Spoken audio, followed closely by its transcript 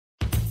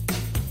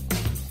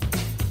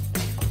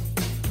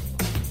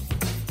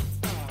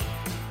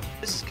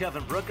This is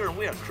Kevin Brooker, and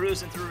we are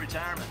cruising through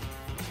retirement.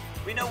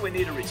 We know we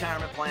need a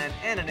retirement plan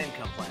and an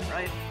income plan,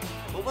 right?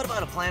 But what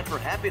about a plan for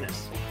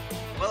happiness?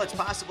 Well, it's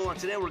possible, and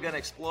today we're going to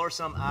explore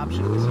some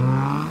options.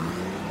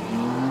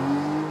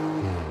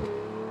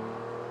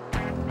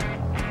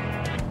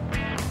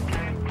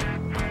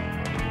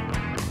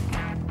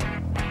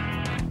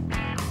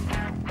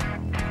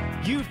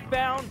 You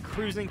found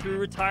Cruising Through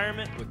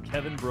Retirement with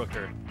Kevin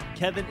Brooker.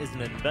 Kevin is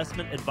an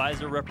investment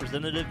advisor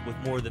representative with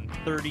more than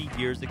 30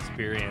 years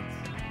experience.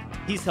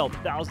 He's helped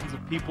thousands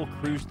of people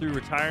cruise through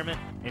retirement,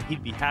 and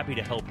he'd be happy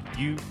to help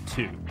you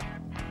too.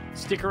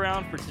 Stick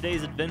around for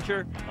today's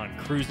adventure on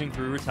Cruising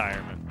Through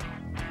Retirement.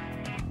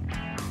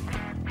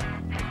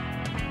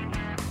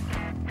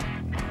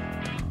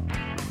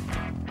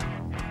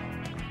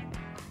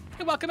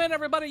 Hey, welcome in,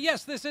 everybody.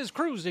 Yes, this is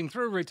Cruising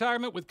Through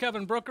Retirement with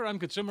Kevin Brooker. I'm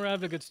consumer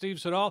advocate Steve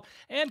Siddall.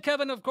 And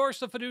Kevin, of course,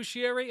 the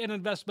fiduciary and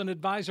investment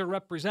advisor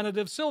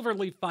representative,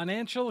 Silverleaf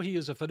Financial. He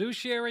is a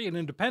fiduciary and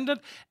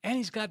independent, and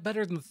he's got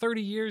better than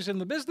 30 years in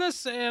the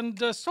business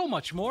and so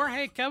much more.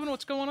 Hey, Kevin,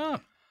 what's going on?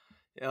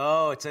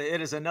 Oh, it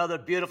is another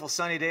beautiful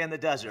sunny day in the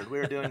desert.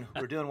 We're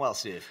doing well,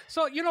 Steve.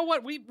 So, you know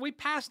what? We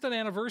passed an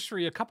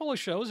anniversary a couple of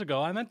shows ago.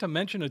 I meant to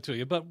mention it to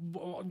you, but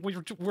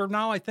we're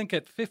now, I think,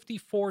 at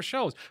 54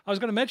 shows. I was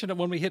going to mention it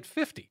when we hit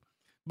 50.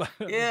 But,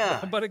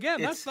 yeah. But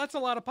again, that's a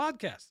lot of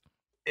podcasts.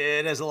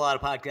 It is a lot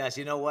of podcasts.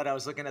 You know what? I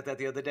was looking at that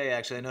the other day.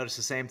 Actually, I noticed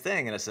the same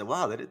thing, and I said,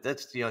 "Wow,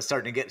 that's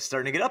starting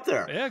to get up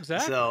there." Yeah,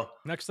 exactly. So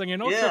next thing you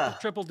know,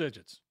 triple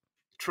digits.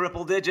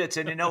 Triple digits.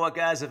 And you know what,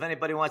 guys? If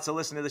anybody wants to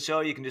listen to the show,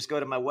 you can just go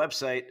to my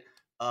website.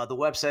 The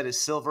website is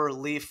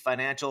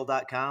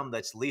silverleaffinancial.com.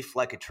 That's leaf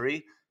like a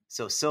tree.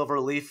 So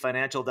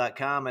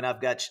silverleaffinancial.com. And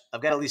I've got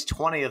at least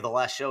 20 of the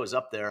last shows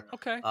up there.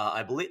 Okay.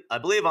 I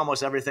believe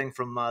almost everything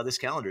from this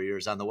calendar year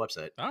is on the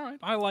website. All right.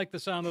 I like the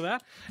sound of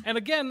that. And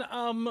again,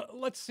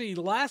 let's see.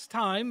 Last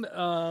time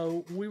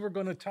we were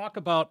going to talk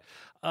about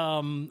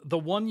the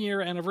 1 year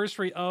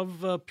anniversary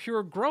of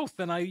Pure Growth.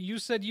 And you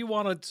said you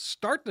want to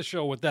start the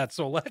show with that.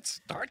 So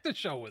let's start the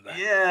show with that.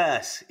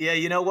 Yes. Yeah.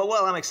 You know what?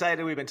 Well, I'm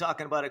excited. We've been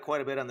talking about it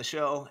quite a bit on the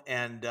show.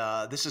 And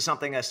this is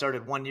something I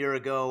started 1 year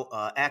ago,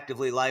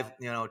 actively live,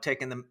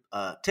 taking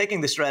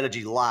the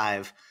strategy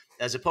live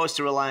as opposed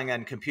to relying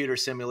on computer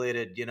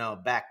simulated,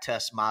 back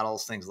test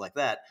models, things like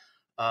that.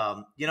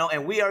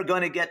 And we are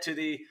going to get to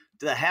the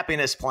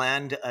happiness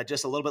plan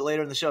just a little bit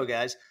later in the show,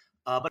 guys.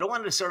 But I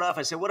wanted to start off.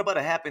 I said, what about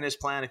a happiness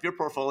plan if your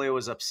portfolio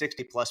was up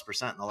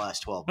 60+% in the last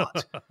 12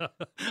 months?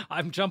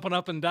 I'm jumping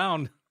up and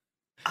down.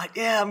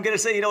 I'm going to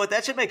say, you know what?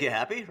 That should make you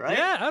happy, right?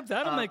 Yeah,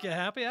 that'll make you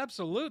happy.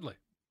 Absolutely.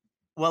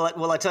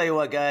 Well, I tell you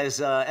what,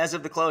 guys, as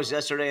of the close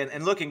yesterday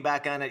and looking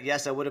back on it,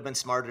 yes, I would have been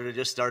smarter to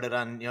just start it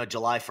on,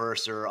 July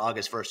 1st or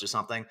August 1st or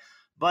something.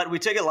 But we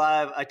took it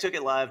live. I took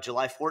it live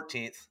July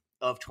 14th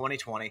of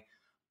 2020.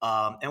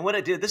 And what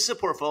I did, this is a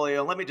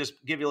portfolio. Let me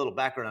just give you a little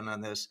background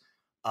on this.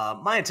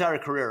 My entire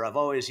career, I've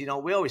always,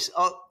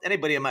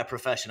 anybody in my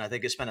profession, I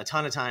think, has spent a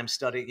ton of time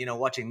studying,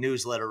 watching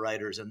newsletter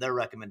writers and their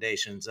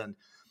recommendations, and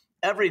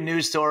every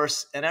news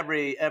source and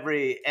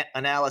every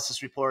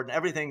analysis report and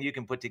everything you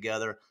can put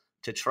together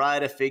to try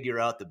to figure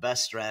out the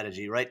best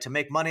strategy, right? To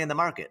make money in the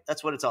market.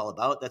 That's what it's all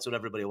about. That's what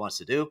everybody wants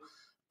to do.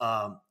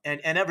 And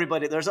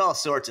everybody, there's all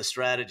sorts of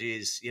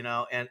strategies,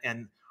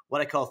 and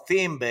what I call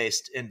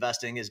theme-based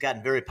investing has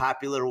gotten very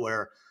popular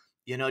where,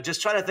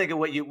 just try to think of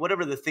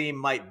whatever the theme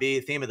might be,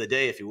 theme of the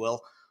day, if you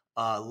will.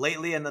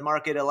 Lately in the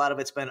market, a lot of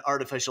it's been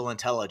artificial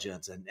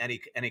intelligence and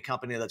any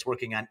company that's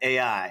working on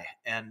AI,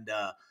 and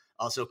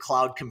also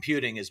cloud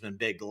computing has been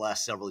big the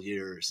last several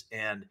years.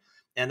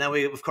 And then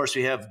we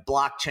have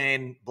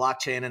blockchain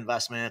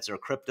investments or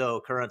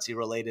cryptocurrency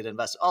related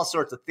investments, all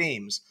sorts of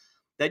themes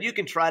that you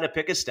can try to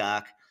pick a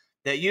stock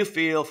that you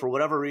feel for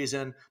whatever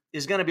reason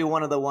is going to be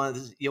one of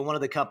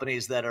the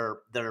companies that are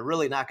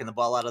really knocking the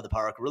ball out of the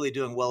park, really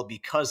doing well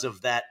because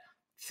of that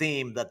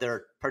theme that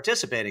they're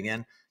participating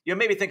in.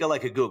 Maybe think of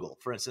like a Google,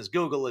 for instance.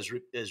 Google is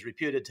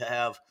reputed to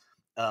have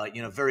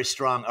very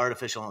strong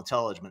artificial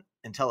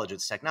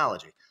intelligence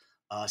technology.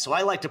 So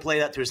I like to play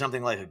that through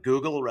something like a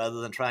Google rather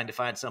than trying to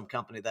find some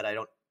company that I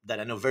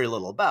know very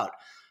little about.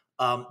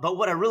 But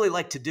what I really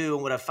like to do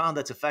and what I've found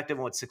that's effective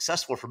and what's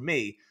successful for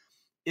me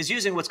is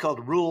using what's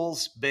called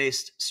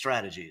rules-based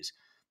strategies.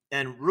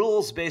 And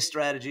rules-based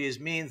strategies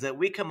means that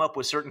we come up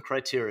with certain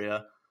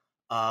criteria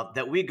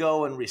that we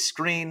go and we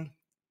screen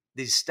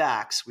these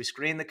stocks. We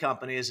screen the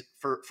companies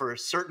for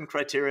certain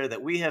criteria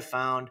that we have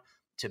found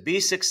to be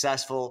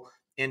successful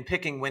in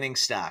picking winning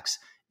stocks.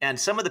 And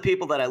some of the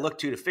people that I look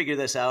to figure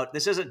this out,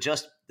 this isn't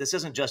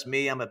just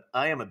me.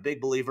 I am a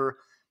big believer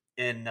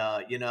in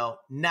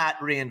not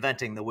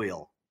reinventing the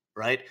wheel.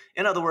 Right.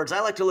 In other words,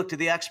 I like to look to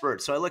the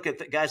experts. So I look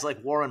at guys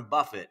like Warren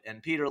Buffett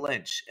and Peter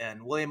Lynch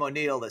and William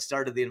O'Neill that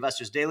started the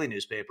Investors Daily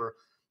newspaper.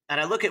 And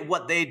I look at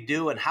what they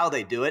do and how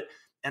they do it.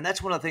 And that's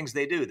one of the things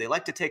they do. They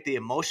like to take the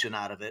emotion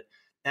out of it.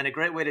 And a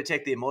great way to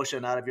take the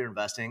emotion out of your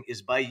investing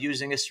is by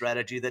using a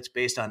strategy that's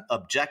based on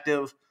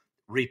objective,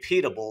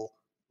 repeatable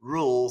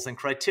rules and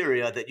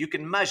criteria that you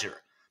can measure.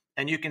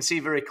 And you can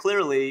see very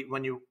clearly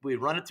when we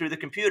run it through the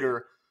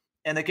computer,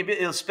 and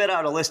it'll spit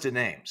out a list of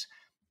names.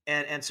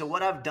 And so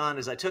what I've done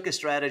is I took a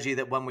strategy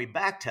that when we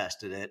back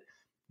tested it,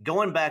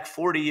 going back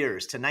 40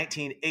 years to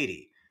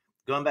 1980,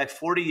 going back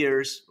 40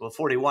 years, well,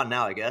 41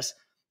 now, I guess.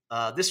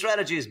 This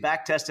strategy is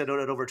back tested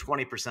at over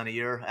 20% a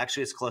year.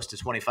 Actually, it's close to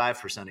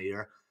 25% a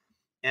year.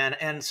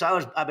 And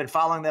so I've been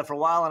following that for a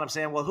while, and I'm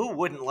saying, well, who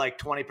wouldn't like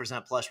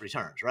 20% plus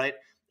returns, right?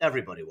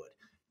 Everybody would.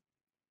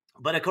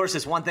 But of course,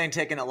 it's one thing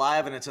taking it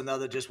live, and it's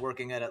another just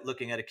working at it,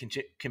 looking at a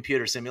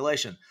computer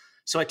simulation.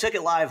 So I took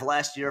it live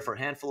last year for a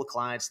handful of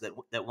clients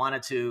that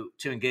wanted to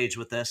engage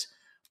with this.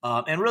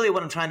 And really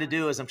what I'm trying to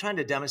do is I'm trying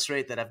to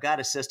demonstrate that I've got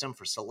a system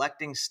for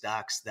selecting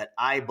stocks that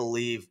I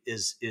believe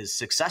is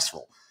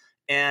successful.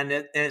 And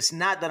it's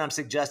not that I'm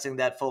suggesting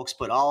that folks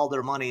put all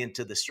their money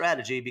into the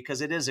strategy,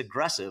 because it is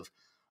aggressive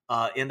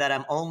in that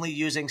I'm only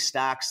using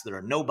stocks. There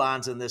are no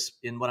bonds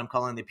in what I'm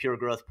calling the pure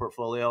growth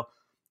portfolio.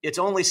 It's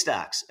only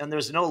stocks, and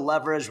there's no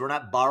leverage. We're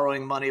not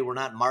borrowing money. We're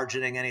not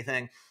margining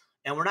anything,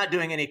 and we're not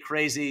doing any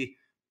crazy,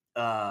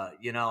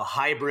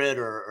 hybrid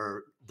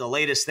or the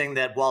latest thing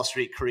that Wall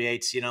Street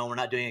creates. We're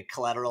not doing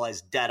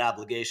collateralized debt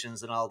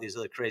obligations and all these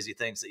other crazy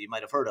things that you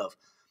might have heard of.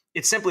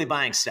 It's simply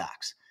buying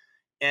stocks,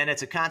 and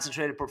it's a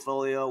concentrated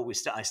portfolio.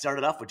 I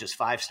started off with just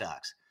 5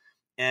 stocks,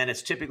 and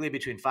it's typically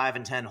between 5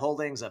 and 10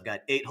 holdings. I've got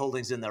 8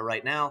 holdings in there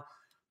right now.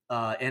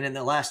 And in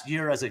the last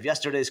year, as of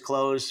yesterday's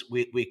close,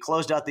 we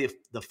closed out the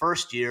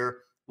first year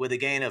with a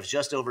gain of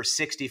just over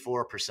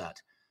 64%.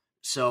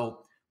 So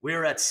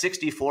we're at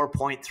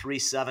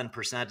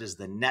 64.37% is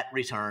the net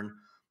return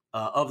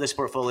of this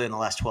portfolio in the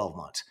last 12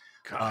 months.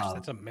 Gosh,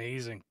 that's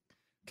amazing.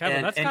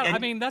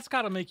 Kevin, that's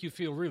got to make you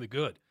feel really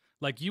good.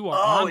 Like you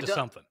are onto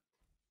something.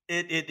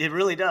 It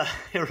really does.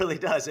 It really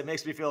does. It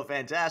makes me feel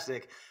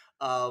fantastic.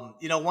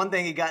 One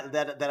thing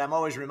that I'm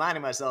always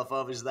reminding myself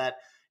of is that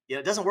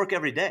it doesn't work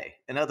every day.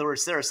 In other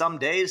words, there are some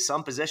days,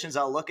 some positions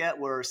I'll look at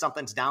where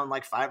something's down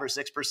like 5 or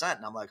 6%.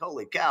 And I'm like,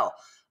 holy cow.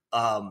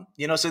 So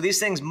these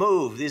things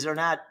move. These are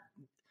not,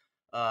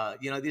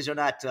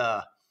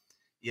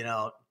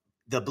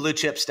 the blue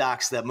chip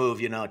stocks that move,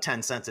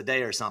 10 cents a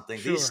day or something.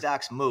 Sure. These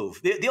stocks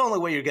move. The only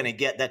way you're going to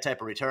get that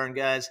type of return,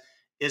 guys,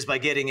 is by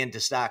getting into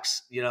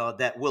stocks,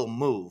 that will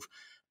move.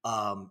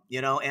 I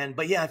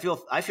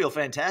feel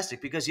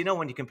fantastic because,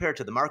 when you compare it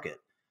to the market,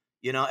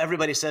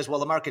 everybody says, well,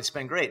 the market's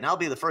been great. And I'll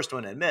be the first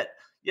one to admit,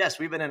 yes,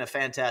 we've been in a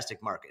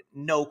fantastic market.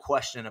 No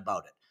question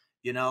about it.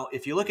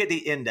 If you look at the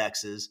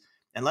indexes,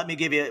 and let me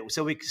give you,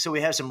 so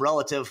we have some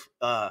relative,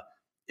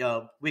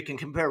 we can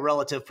compare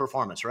relative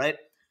performance, right?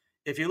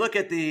 If you look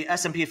at the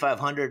S&P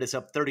 500, it's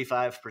up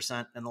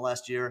 35% in the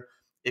last year.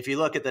 If you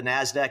look at the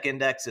NASDAQ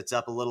index, it's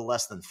up a little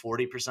less than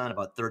 40%,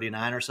 about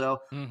 39 or so.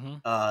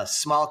 Mm-hmm.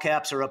 Small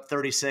caps are up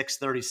 36,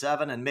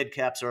 37, and mid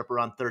caps are up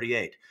around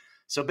 38.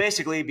 So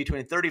basically,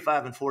 between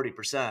 35 and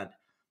 40%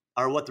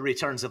 are what the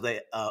returns of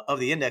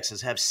the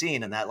indexes have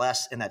seen in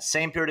that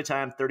same period of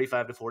time,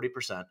 35 to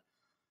 40%.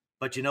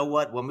 But you know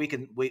what? When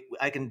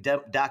I can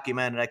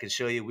document it, I can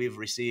show you we've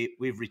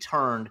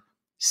returned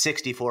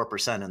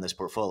 64% in this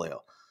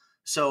portfolio.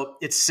 So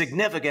it's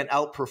significant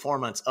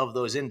outperformance of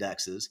those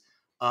indexes,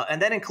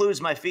 and that includes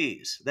my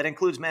fees. That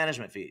includes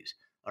management fees.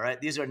 All right,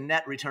 these are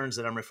net returns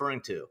that I'm referring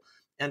to.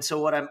 And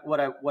so what I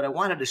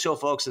wanted to show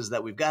folks is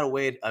that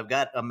I've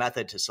got a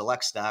method to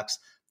select stocks.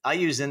 I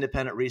use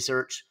independent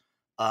research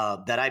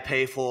that I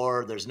pay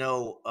for. There's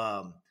no,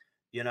 I'm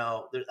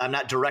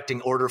not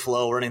directing order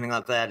flow or anything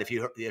like that. If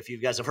you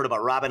guys have heard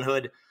about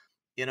Robinhood,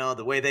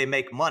 the way they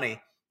make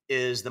money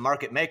is the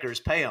market makers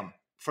pay them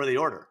for the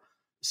order.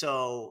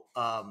 So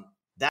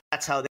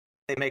that's how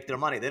they make their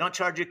money. They don't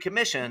charge you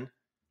commission,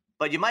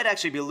 but you might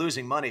actually be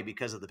losing money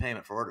because of the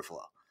payment for order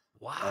flow.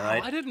 Wow,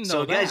 right? I didn't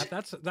know that.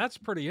 Guys, that's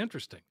pretty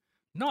interesting.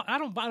 No, I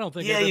don't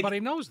think everybody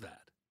knows that.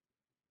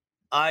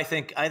 I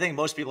think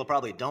most people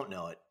probably don't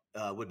know it.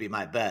 Would be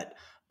my bet.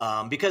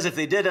 Because if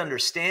they did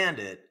understand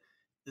it,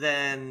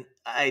 then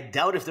I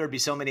doubt if there'd be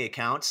so many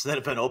accounts that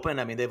have been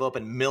opened. I mean, they've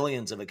opened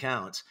millions of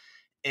accounts.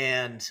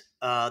 And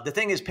the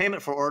thing is,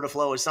 payment for order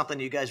flow is something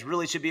you guys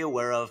really should be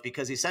aware of,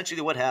 because essentially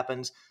what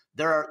happens,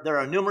 there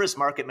are numerous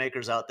market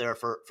makers out there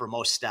for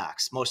most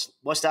stocks. Most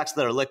stocks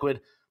that are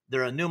liquid,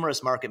 there are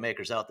numerous market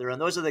makers out there,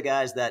 and those are the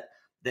guys that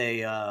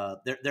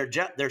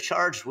they're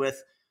charged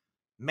with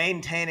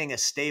maintaining a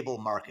stable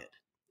market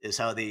is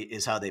how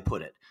they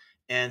put it.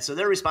 And so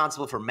they're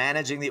responsible for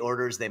managing the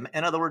orders. In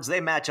other words, they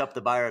match up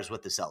the buyers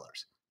with the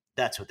sellers.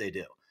 That's what they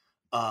do.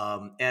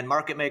 And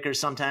market makers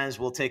sometimes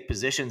will take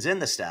positions in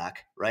the stock,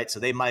 right? So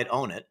they might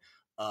own it.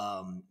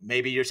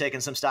 Maybe you're taking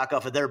some stock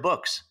off of their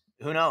books.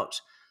 Who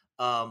knows?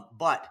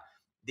 But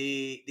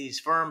these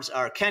firms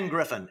are. Ken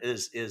Griffin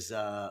is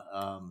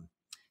a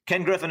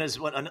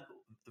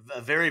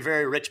very,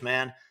 very rich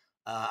man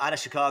out of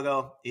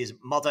Chicago. He's a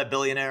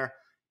multi-billionaire.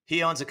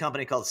 He owns a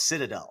company called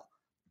Citadel.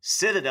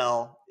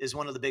 Citadel is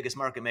one of the biggest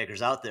market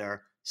makers out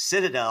there.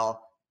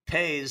 Citadel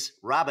pays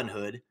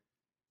Robinhood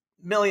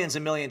millions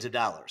and millions of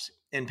dollars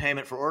in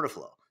payment for order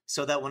flow,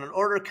 so that when an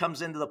order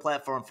comes into the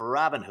platform for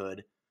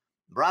Robinhood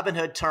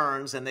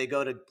turns and they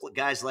go to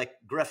guys like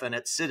Griffin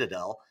at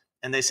Citadel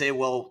and they say,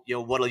 well,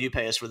 what will you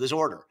pay us for this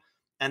order?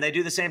 And they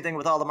do the same thing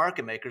with all the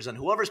market makers, and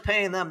whoever's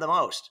paying them the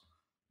most.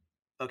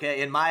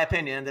 Okay, in my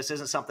opinion, this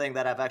isn't something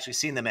that I've actually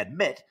seen them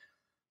admit,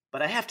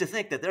 but I have to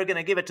think that they're going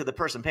to give it to the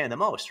person paying the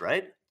most,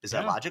 right? Is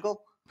that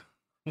logical?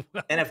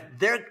 And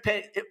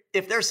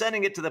if they're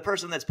sending it to the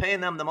person that's paying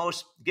them the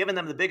most, giving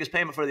them the biggest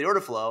payment for the order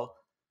flow,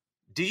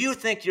 do you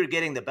think you're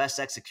getting the best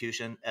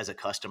execution as a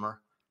customer?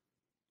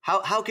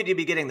 How could you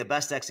be getting the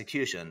best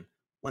execution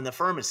when the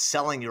firm is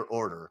selling your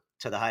order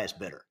to the highest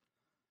bidder?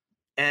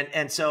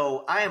 And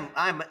so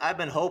I've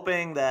been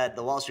hoping that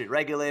the Wall Street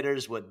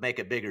regulators would make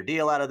a bigger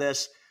deal out of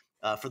this.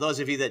 For those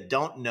of you that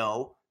don't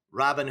know,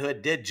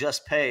 Robinhood did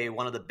just pay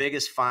one of the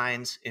biggest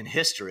fines in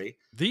history.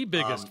 The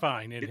biggest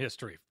fine in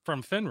history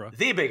from FINRA.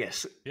 The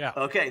biggest. Yeah.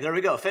 Okay, there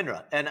we go,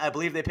 FINRA. And I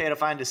believe they paid a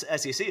fine to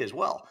SEC as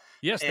well.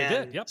 Yes, they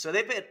did. Yep. So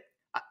they paid,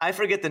 I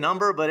forget the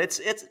number, but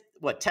it's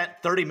what,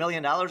 $30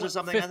 million or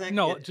something, I think?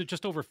 No,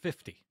 just over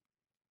 50.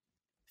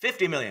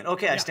 50 million.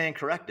 Okay, yeah. I stand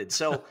corrected.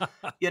 So,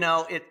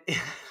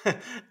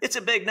 it's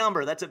a big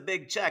number. That's a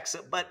big check.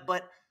 So, but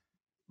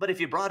if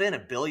you brought in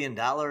 $1 billion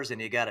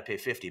and you got to pay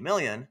 50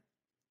 million,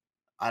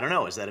 I don't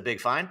know. Is that a big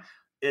fine?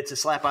 It's a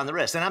slap on the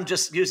wrist. And I'm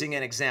just using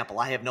an example.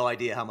 I have no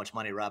idea how much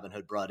money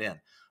Robinhood brought in.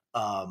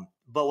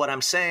 But what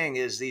I'm saying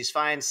is these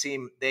fines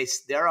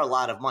they're a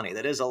lot of money.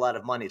 That is a lot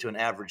of money to an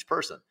average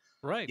person.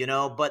 Right.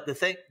 But the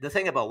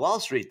thing about Wall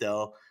Street,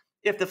 though,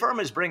 if the firm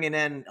is bringing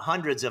in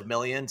hundreds of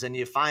millions and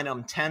you fine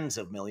them tens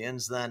of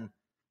millions, then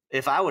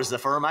if I was the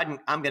firm, I'm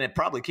going to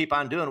probably keep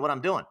on doing what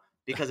I'm doing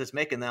because it's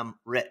making them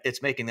rich.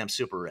 It's making them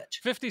super rich.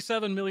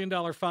 $57 million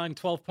fine,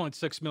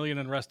 $12.6 million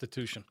in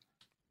restitution.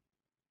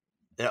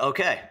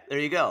 Okay, there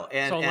you go.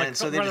 And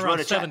so they just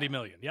wrote a check. $70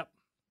 million. Yep.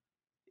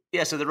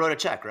 Yeah, so they wrote a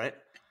check, right?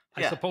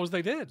 I suppose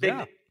they did.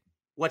 Yeah.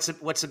 What's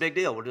the big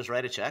deal? We'll just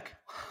write a check,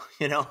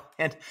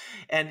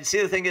 And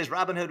see, the thing is,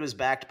 Robinhood was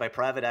backed by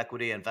private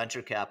equity and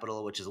venture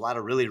capital, which is a lot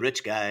of really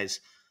rich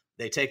guys.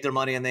 They take their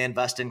money and they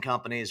invest in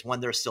companies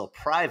when they're still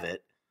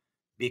private,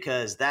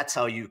 because that's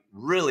how you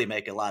really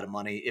make a lot of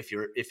money if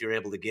you're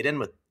able to get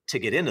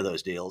into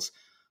those deals.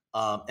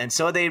 And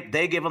so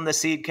they give them the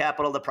seed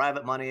capital, the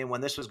private money. And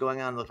when this was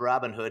going on with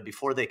Robinhood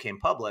before they came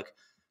public,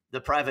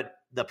 the private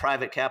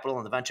capital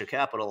and the venture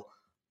capital,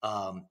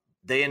 I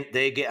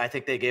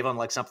think they gave them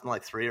like something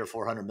like $300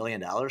 or $400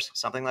 million,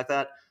 something like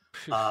that.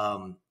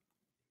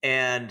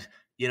 And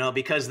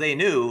because they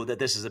knew that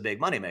this is a big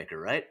moneymaker,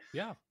 right?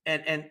 Yeah.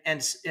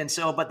 And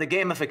so, but the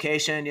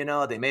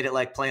gamification, they made it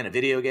like playing a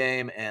video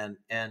game. And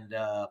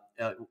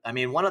I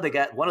mean, one of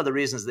the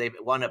reasons they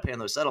wound up paying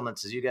those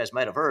settlements, as you guys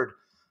might have heard,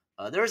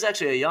 there was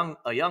actually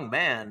a young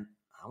man.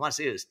 I want to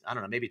say he was, I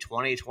don't know, maybe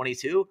 20,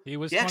 22.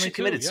 He actually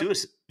committed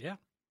suicide. Yeah.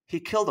 He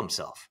killed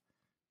himself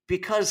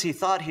because he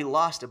thought he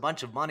lost a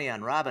bunch of money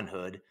on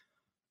Robinhood.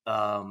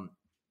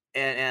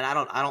 And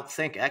I don't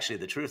think, actually,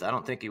 the truth, I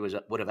don't think he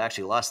would have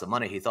actually lost the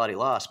money he thought he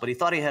lost, but he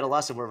thought he had a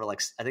loss of over,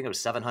 like, I think it was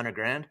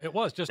 $700,000. It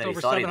was just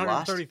over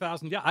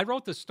 $730,000. Yeah, I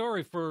wrote this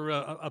story for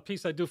a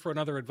piece I do for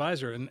another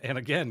advisor, and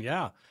again,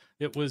 yeah,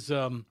 it was,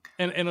 and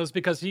it was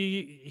because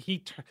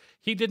he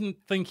didn't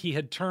think he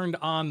had turned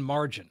on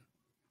margin.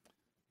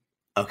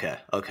 Okay.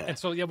 And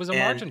so it was a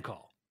margin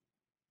call.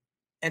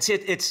 And see,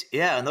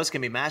 and those can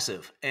be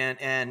massive,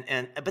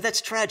 but that's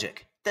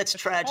tragic. That's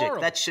tragic.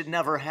 Horrible. That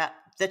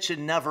should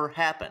never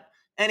happen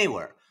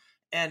anywhere.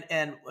 And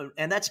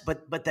that's,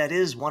 but that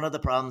is one of the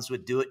problems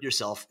with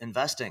do-it-yourself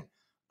investing.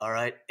 All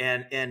right.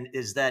 And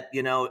is that,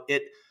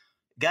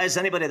 guys,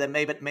 anybody that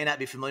may not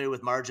be familiar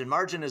with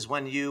margin is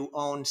when you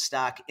own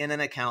stock in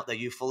an account that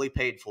you fully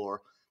paid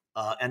for.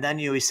 And then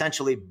you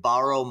essentially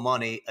borrow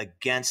money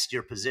against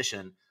your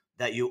position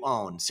that you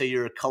own. So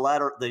your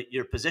collateral,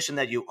 your position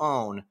that you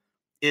own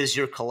is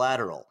your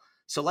collateral.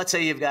 So let's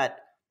say you've got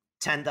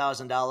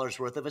 $10,000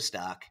 worth of a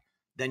stock.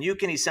 Then you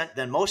can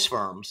then most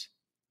firms,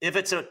 if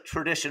it's a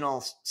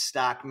traditional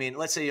stock,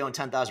 let's say you own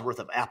 $10,000 worth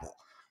of Apple,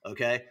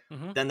 okay?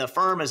 Mm-hmm. Then the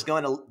firm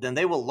then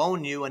they will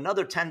loan you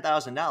another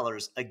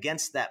 $10,000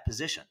 against that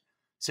position.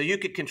 So you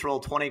could control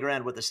 20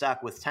 grand worth of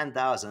stock with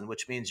 10,000,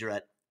 which means you're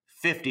at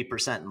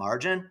 50%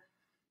 margin.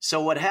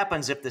 So what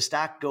happens if the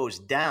stock goes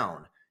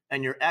down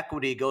and your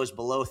equity goes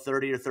below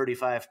 30 or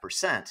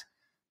 35%?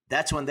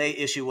 That's when they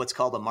issue what's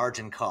called a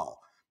margin call.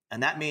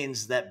 And that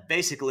means that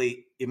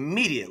basically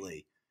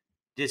immediately,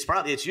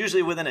 it's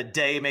usually within a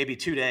day, maybe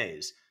 2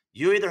 days,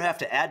 you either have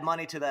to add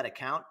money to that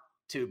account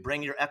to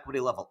bring your equity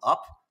level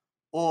up,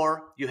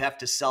 or you have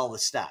to sell the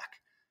stock.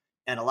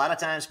 And a lot of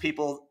times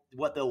people,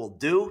 what they will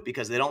do,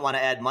 because they don't want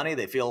to add money,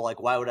 they feel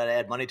like, why would I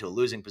add money to a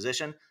losing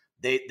position?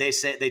 They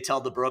tell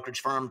the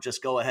brokerage firm,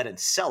 just go ahead and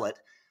sell it.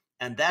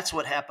 And that's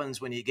what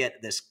happens when you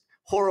get this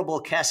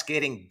horrible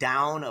cascading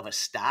down of a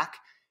stock.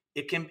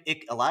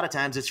 A lot of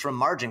times it's from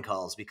margin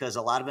calls, because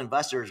a lot of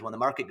investors, when the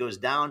market goes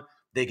down,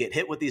 they get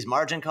hit with these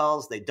margin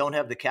calls. They don't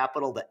have the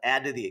capital to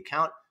add to the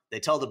account.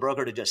 They tell the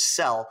broker to just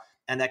sell,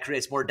 and that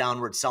creates more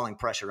downward selling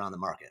pressure on the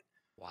market.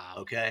 Wow.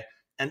 Okay.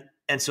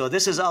 And so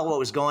this is all what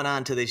was going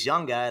on to this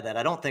young guy that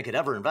I don't think had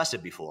ever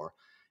invested before.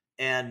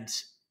 And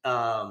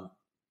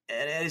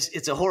And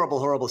it's a horrible,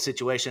 horrible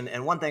situation.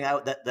 And one thing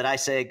that I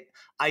say,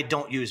 I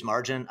don't use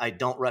margin. I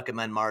don't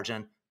recommend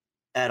margin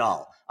at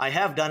all. I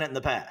have done it in the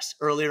past.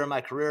 Earlier in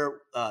my career,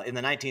 in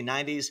the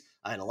 1990s,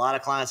 I had a lot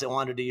of clients that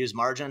wanted to use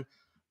margin.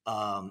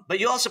 But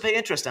you also pay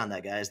interest on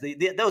that, guys.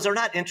 Those are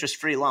not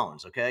interest-free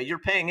loans, okay? You're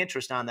paying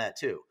interest on that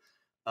too.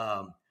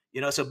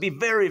 So be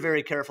very,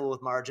 very careful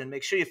with margin.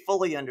 Make sure you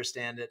fully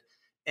understand it.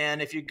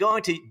 And if you're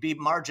going to be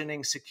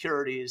margining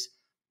securities,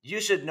 you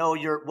should know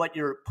what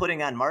you're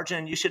putting on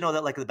margin. You should know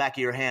that like the back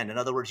of your hand. In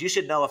other words, you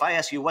should know if I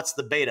ask you what's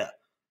the beta,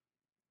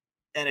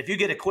 and if you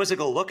get a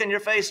quizzical look in your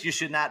face, you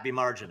should not be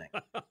margining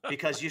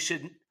because you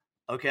shouldn't.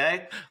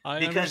 Okay,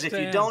 because understand.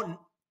 if you don't,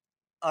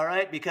 all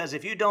right, because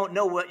if you don't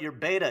know what your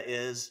beta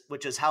is,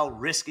 which is how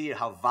risky,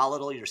 how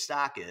volatile your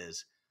stock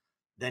is,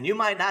 then you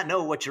might not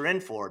know what you're in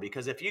for.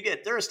 Because if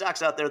there are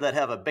stocks out there that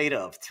have a beta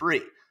of 3,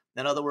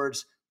 in other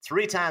words,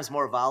 3 times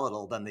more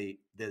volatile than the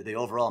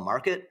overall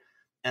market.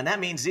 And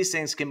that means these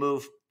things can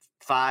move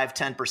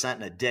 5-10%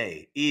 in a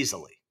day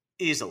easily.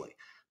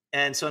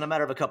 And so in a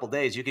matter of a couple of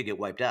days, you could get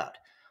wiped out.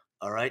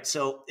 All right.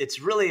 So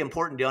it's really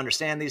important to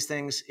understand these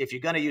things. If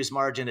you're going to use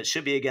margin, it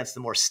should be against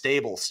the more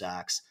stable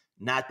stocks,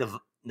 not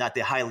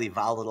the highly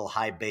volatile,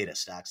 high beta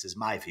stocks is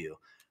my view.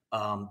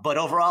 But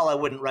overall, I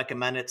wouldn't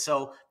recommend it.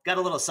 So got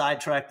a little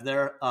sidetracked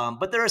there.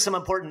 But there are some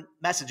important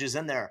messages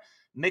in there.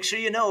 Make sure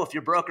you know if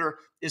your broker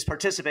is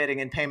participating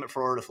in payment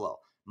for order flow.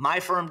 My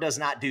firm does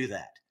not do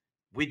that.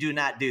 We do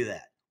not do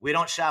that. We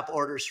don't shop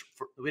orders.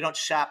 We don't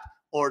shop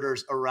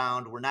orders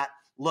around. We're not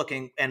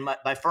looking, and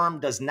my firm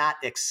does not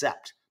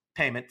accept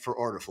payment for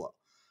order flow.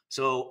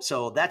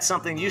 So that's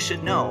something you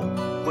should know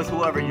with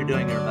whoever you're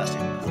doing your investing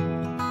with.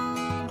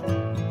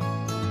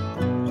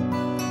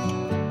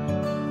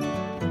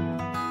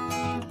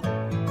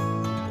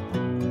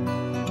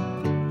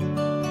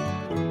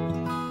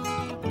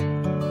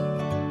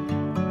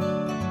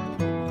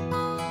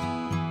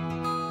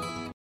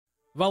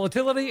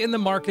 Volatility in the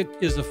market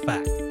is a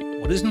fact.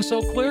 What isn't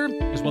so clear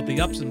is what the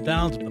ups and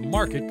downs of the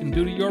market can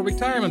do to your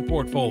retirement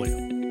portfolio.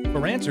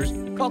 For answers,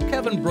 call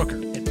Kevin Brooker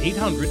at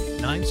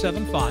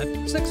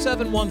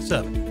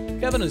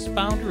 800-975-6717. Kevin is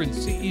founder and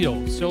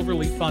CEO of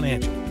Silverleaf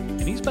Financial,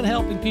 and he's been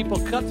helping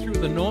people cut through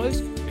the noise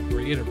to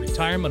create a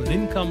retirement and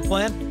income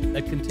plan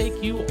that can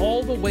take you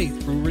all the way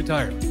through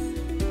retirement.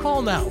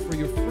 Call now for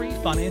your free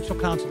financial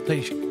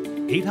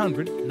consultation,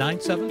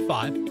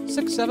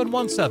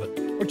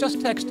 800-975-6717, or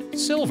just text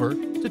SILVER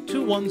to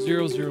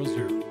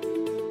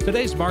 21000.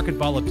 Today's market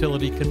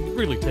volatility can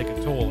really take a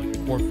toll on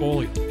your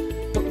portfolio.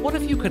 But what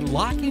if you could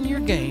lock in your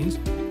gains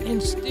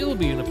and still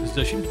be in a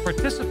position to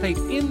participate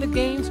in the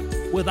gains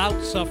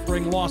without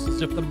suffering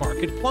losses if the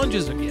market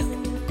plunges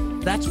again?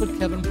 That's what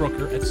Kevin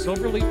Brooker at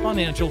Silverleaf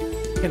Financial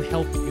can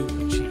help you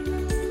achieve.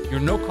 Your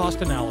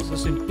no-cost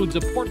analysis includes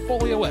a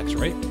portfolio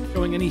x-ray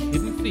showing any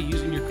hidden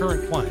fees in your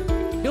current plan.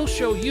 He'll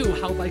show you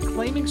how by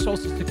claiming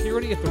Social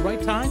Security at the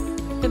right time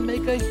can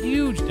make a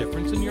huge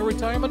difference in your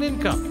retirement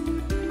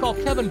income. Call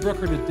Kevin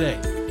Brooker today,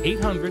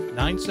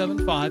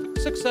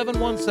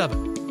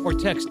 800-975-6717, or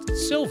text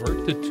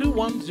SILVER to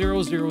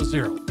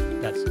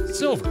 21000. That's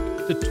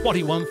SILVER to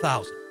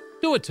 21000.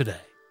 Do it today.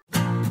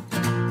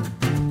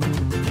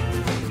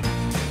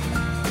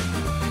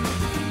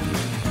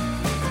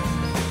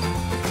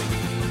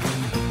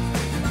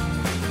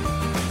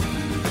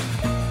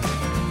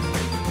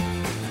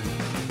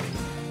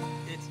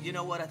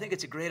 I think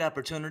it's a great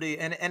opportunity,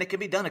 and it can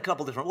be done a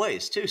couple different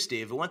ways too,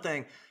 Steve. One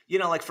thing,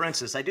 like for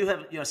instance, I do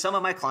have, some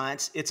of my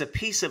clients, it's a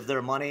piece of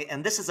their money,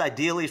 and this is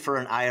ideally for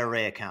an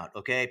IRA account,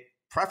 okay?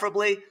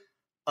 Preferably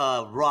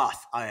a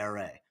Roth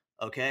IRA,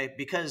 okay?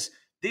 Because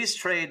these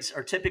trades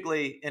are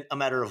typically in a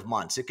matter of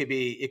months. It could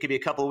be a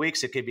couple of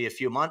weeks, it could be a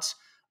few months.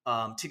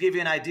 To give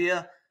you an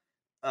idea,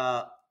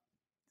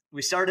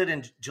 we started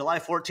in July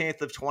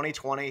 14th of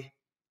 2020,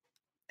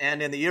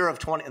 and in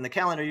the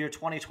calendar year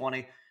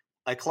 2020,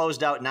 I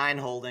closed out 9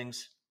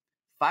 holdings.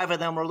 5 of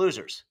them were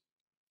losers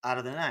out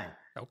of the 9.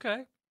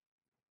 Okay.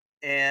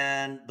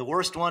 And the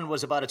worst one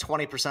was about a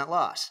 20%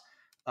 loss.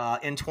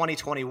 In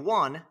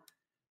 2021,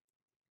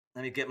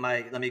 let me get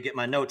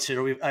my notes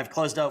here. I've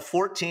closed out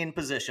 14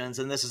 positions,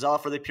 and this is all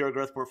for the Pure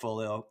Growth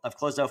portfolio. I've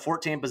closed out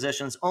 14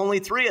 positions. Only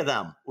 3 of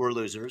them were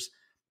losers,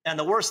 and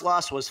the worst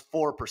loss was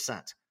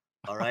 4%.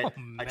 All right. Oh,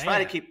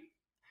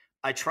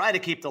 I try to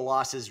keep the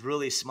losses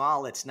really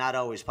small. It's not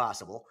always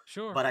possible.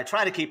 Sure. But I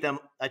try to keep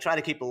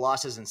the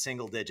losses in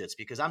single digits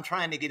because I'm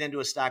trying to get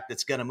into a stock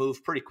that's going to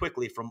move pretty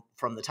quickly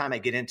from the time I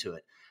get into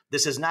it.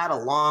 This is not a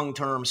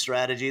long-term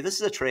strategy. This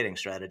is a trading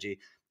strategy.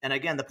 And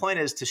again, the point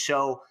is to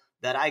show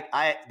that I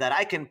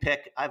can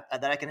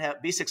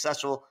be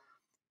successful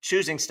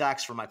choosing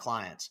stocks for my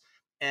clients.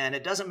 And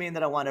it doesn't mean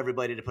that I want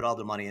everybody to put all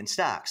their money in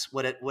stocks.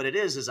 What it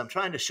is I'm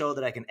trying to show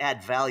that I can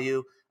add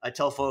value. I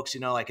tell folks,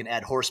 I can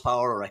add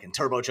horsepower or I can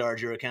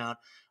turbocharge your account.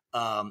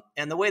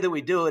 And the way that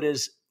we do it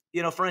is,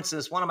 for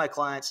instance, one of my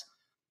clients,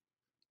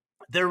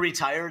 they're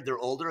retired, they're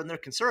older, and they're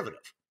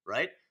conservative,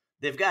 right?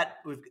 They've got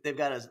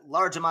a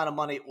large amount of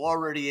money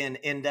already in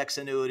index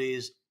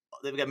annuities,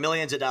 they've got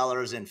millions of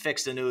dollars in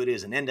fixed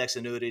annuities and index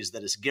annuities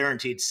that is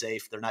guaranteed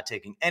safe. They're not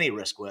taking any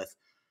risk with.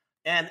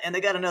 And they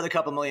got another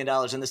couple $1 million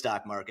in the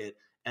stock market,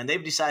 and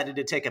they've decided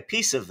to take a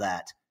piece of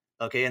that.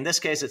 Okay. In this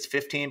case, it's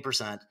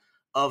 15%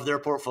 of their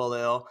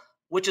portfolio,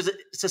 which is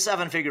it's a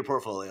 7-figure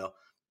portfolio.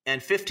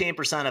 And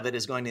 15% of it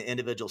is going to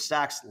individual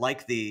stocks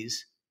like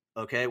these.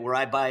 Okay. Where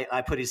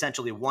I put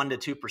essentially 1%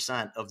 to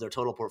 2% of their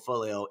total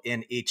portfolio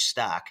in each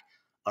stock.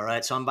 All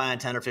right. So I'm buying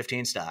 10 or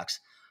 15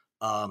 stocks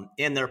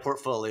in their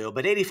portfolio,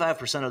 but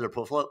 85% of their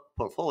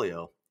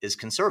portfolio is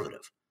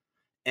conservative.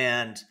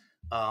 And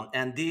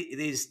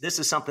this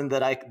is something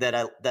that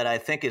I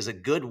think is a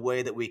good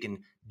way that we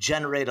can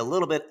generate a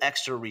little bit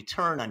extra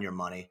return on your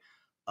money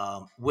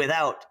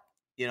without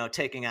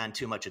taking on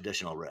too much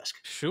additional risk.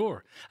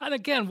 Sure. And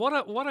again,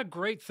 what a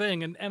great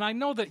thing. And I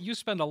know that you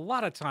spend a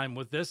lot of time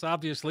with this.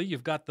 Obviously,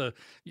 you've got the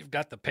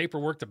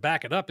paperwork to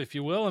back it up, if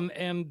you will.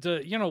 And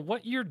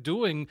what you're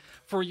doing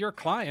for your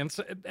clients,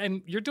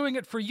 and you're doing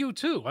it for you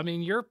too. I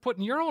mean, you're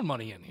putting your own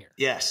money in here.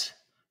 Yes,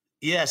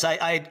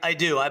 I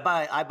do. I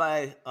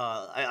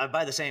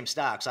buy the same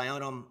stocks. I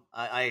own them.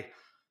 I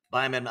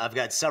buy them in. I've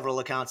got several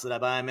accounts that I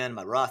buy them in: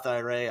 my Roth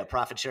IRA, a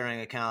profit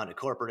sharing account, a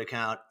corporate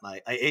account,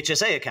 my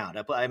HSA account.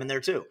 I put them in there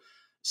too.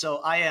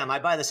 So I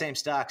buy the same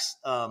stocks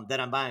that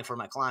I'm buying for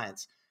my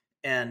clients.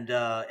 And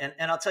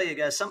I'll tell you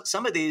guys,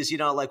 some of these,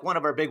 like one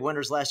of our big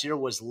winners last year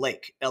was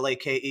Lake.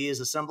 LAKE is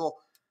a symbol.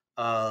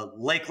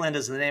 Lakeland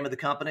is the name of the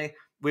company.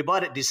 We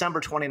bought it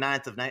December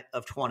 29th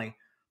of 20.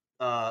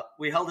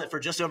 We held it for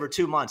just over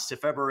 2 months to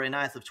February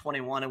 9th of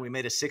 21, and we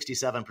made a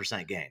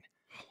 67% gain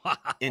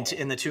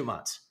in the 2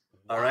 months.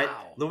 All right.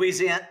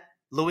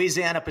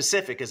 Louisiana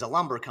Pacific is a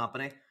lumber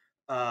company.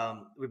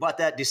 We bought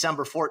that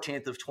December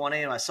 14th of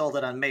 20, and I sold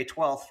it on May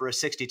 12th for a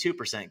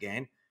 62%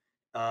 gain.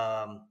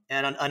 And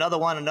another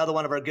one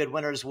of our good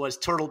winners was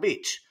Turtle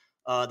Beach.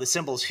 The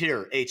symbol's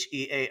here,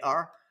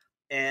 HEAR.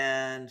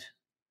 And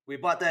we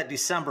bought that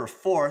December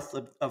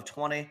 4th of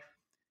 20.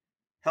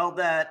 Held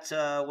that,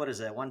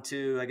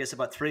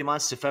 about 3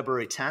 months to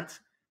February 10th.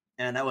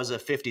 And that was a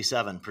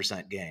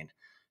 57% gain.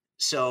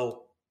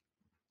 So,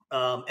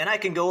 and I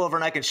can go over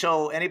and I can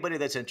show anybody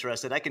that's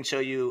interested, I can show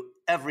you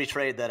every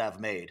trade that I've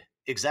made,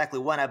 exactly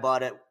when I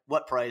bought it,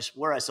 what price,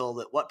 where I sold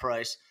it, what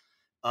price.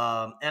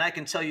 And I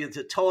can tell you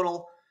the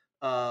total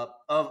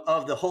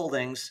of the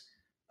holdings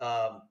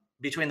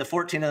between the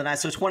 14 and the 9.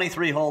 So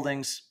 23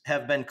 holdings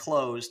have been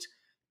closed,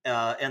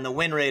 and the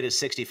win rate is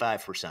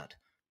 65%.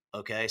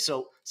 Okay,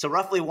 so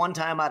roughly 1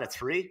 time out of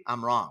 3,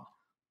 I'm wrong.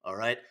 All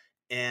right,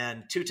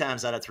 and 2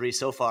 times out of 3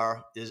 so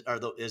far is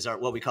our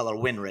what we call our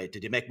win rate.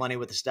 Did you make money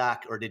with the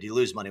stock, or did you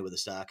lose money with the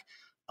stock?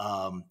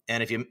 And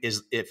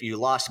if you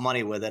lost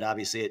money with it,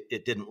 obviously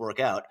it didn't work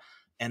out.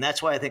 And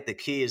that's why I think the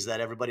key is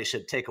that everybody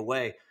should take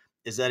away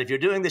is that if you're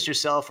doing this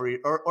yourself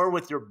or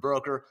with your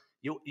broker,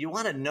 you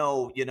want to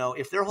know,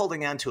 if they're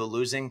holding on to a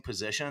losing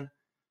position,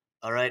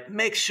 all right,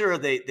 make sure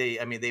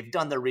they've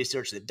done their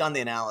research, they've done the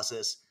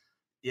analysis.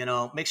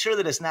 Make sure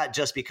that it's not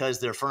just because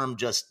their firm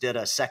just did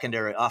a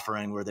secondary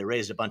offering where they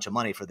raised a bunch of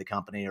money for the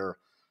company, or,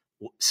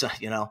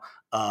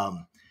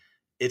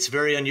 it's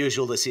very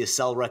unusual to see a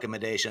sell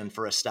recommendation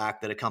for a stock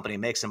that a company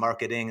makes a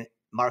market in,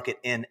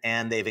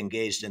 and they've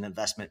engaged in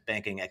investment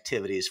banking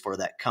activities for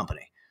that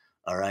company.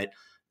 All right.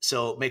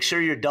 So make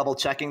sure you're double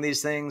checking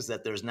these things,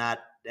 that there's not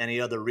any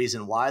other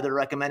reason why they're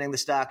recommending the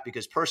stock,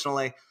 because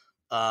personally,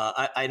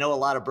 I know a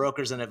lot of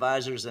brokers and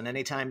advisors, and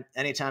anytime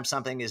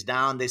something is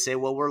down, they say,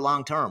 well, we're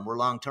long-term.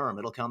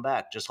 It'll come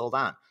back. Just hold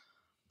on.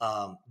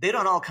 They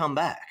don't all come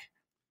back.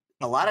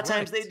 A lot of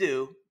times they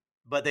do,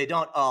 but they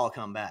don't all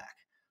come back.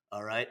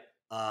 All right.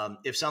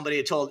 If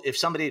somebody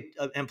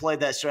employed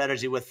that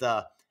strategy with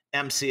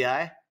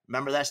MCI,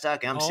 remember that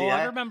stock, MCI? Oh,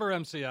 I remember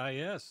MCI,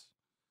 yes.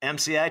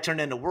 MCI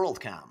turned into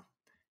WorldCom.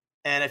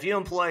 And if you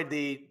employed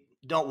the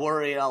don't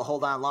worry, I'll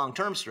hold on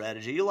long-term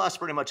strategy, you lost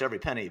pretty much every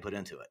penny you put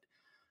into it.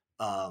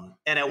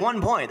 And at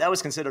one point, that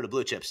was considered a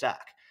blue chip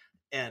stock.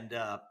 And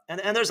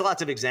there's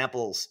lots of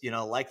examples,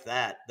 like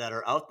that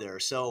are out there.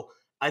 So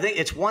I think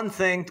it's one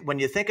thing when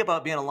you think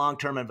about being a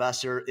long-term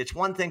investor, it's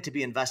one thing to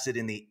be invested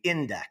in the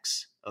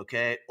index,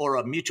 okay, or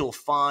a mutual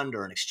fund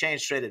or an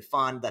exchange traded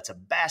fund. That's a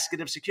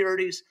basket of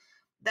securities.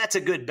 That's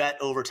a good bet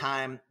over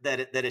time that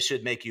it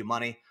should make you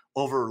money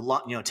over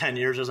 10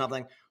 years or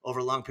something, over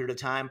a long period of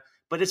time.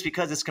 But it's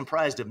because it's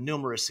comprised of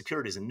numerous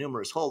securities and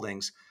numerous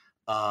holdings.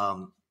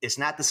 It's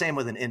not the same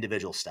with an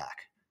individual stock.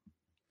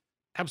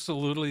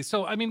 Absolutely.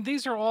 So, I mean,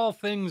 these are all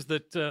things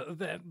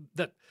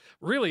that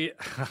really,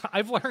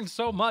 I've learned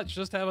so much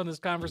just having this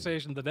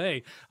conversation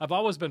today. I've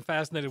always been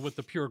fascinated with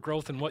the pure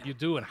growth and what you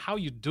do and how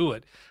you do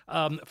it.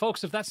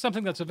 Folks, if that's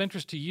something that's of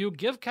interest to you,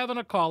 give Kevin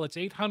a call. It's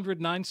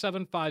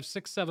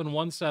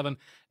 800-975-6717,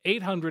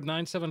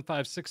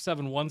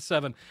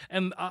 800-975-6717.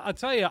 And I'll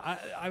tell you,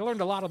 I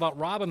learned a lot about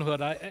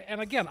Robinhood. And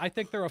again, I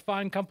think they're a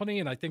fine company,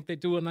 and I think they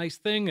do a nice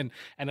thing, and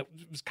it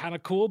was kind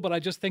of cool, but I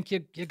just think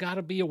you got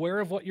to be aware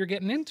of what you're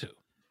getting into.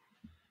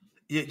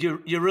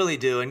 You really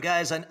do. And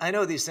guys, I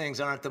know these things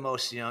aren't the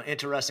most,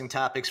 interesting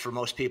topics for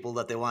most people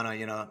that they want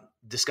to,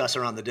 discuss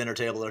around the dinner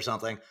table or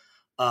something.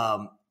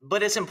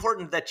 But it's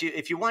important that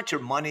if you want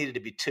your money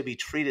to be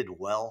treated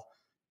well,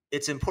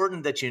 it's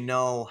important that you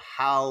know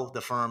how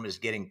the firm is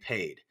getting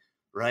paid,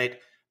 right?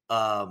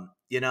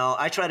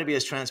 I try to be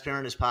as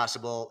transparent as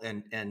possible,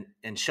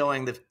 and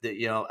showing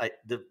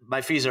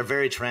my fees are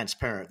very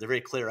transparent. They're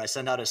very clear. I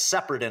send out a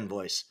separate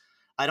invoice.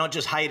 I don't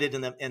just hide it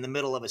in the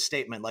middle of a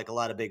statement like a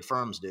lot of big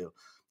firms do.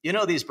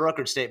 These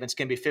brokerage statements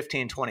can be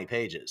 15, 20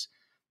 pages.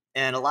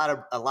 And a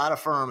lot of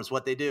firms,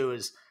 what they do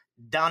is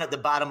down at the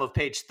bottom of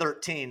page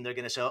 13, they're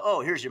going to say,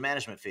 oh, here's your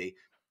management fee.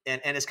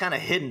 And it's kind of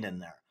hidden in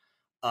there.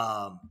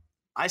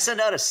 I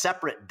send out a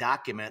separate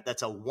document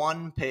that's a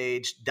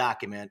 1-page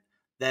document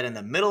that in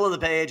the middle of the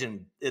page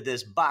and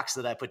this box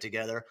that I put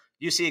together,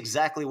 you see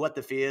exactly what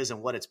the fee is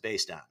and what it's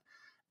based on.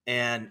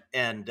 And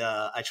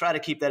I try to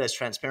keep that as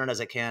transparent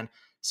as I can.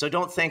 So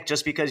don't think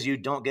just because you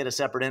don't get a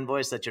separate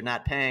invoice that you're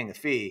not paying a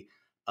fee.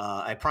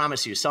 I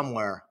promise you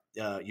somewhere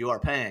you are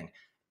paying.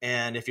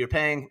 And if you're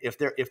paying, if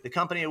the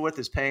company you're with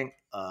is paying,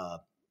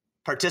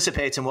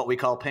 participates in what we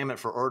call payment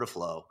for order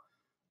flow,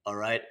 all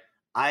right,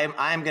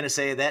 I'm going to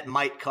say that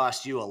might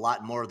cost you a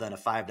lot more than a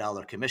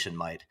 $5 commission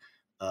might,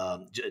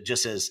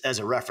 just as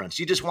a reference.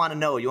 You just want to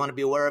know, you want to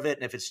be aware of it.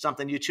 And if it's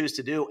something you choose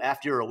to do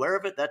after you're aware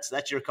of it,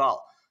 that's your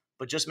call.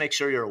 But just make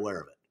sure you're aware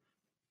of it.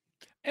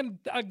 And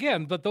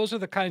again, but those are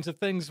the kinds of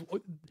things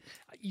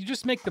you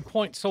just make the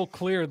point so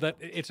clear that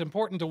it's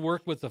important to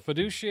work with a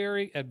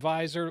fiduciary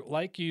advisor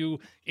like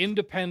you,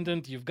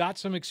 independent, you've got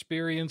some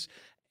experience.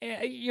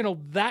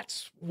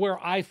 That's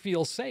where I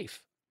feel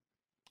safe.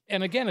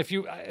 And again, if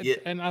you,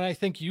 and I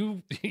think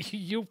you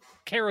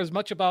care as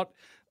much about,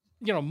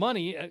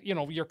 money,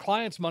 your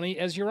client's money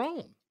as your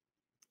own.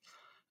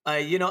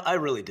 I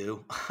really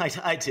do.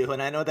 I do.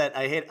 And I know that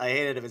I hate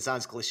it if it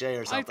sounds cliche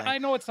or something. I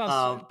know it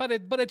sounds, but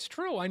it's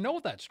true. I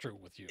know that's true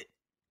with you.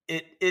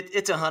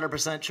 It's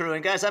 100% true.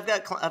 And guys, I've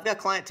got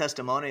client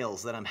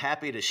testimonials that I'm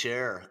happy to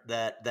share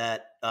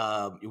that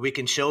we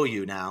can show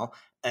you now.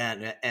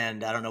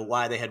 And I don't know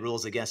why they had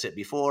rules against it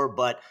before,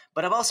 but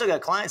I've also got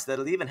clients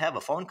that'll even have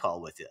a phone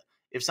call with you.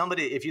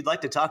 If you'd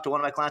like to talk to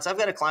one of my clients, I've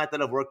got a client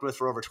that I've worked with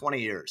for over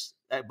 20 years,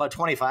 about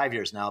 25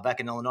 years now, back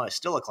in Illinois,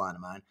 still a client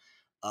of mine.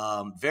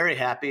 Very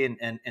happy.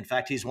 And in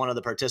fact, he's one of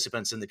the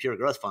participants in the Pure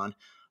Growth Fund.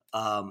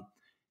 I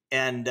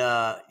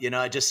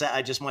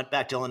just went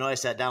back to Illinois,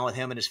 sat down with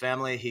him and his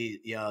family. He,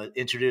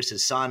 introduced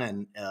his son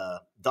and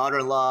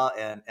daughter-in-law,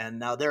 and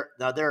now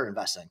they're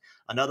investing.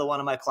 Another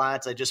one of my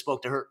clients, I just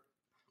spoke to her.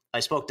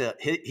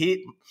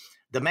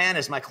 The man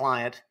is my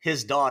client.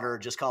 His daughter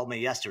just called me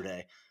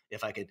yesterday.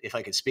 If I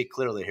could speak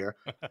clearly here,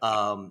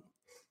 and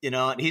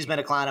he's been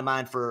a client of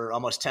mine for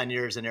almost 10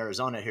 years in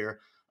Arizona here.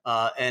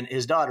 And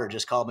his daughter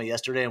just called me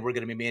yesterday, and we're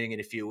going to be meeting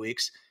in a few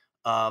weeks.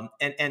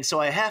 And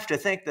so I have to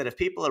think that if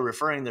people are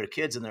referring their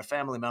kids and their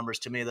family members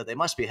to me, that they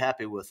must be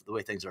happy with the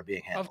way things are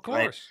being handled. Of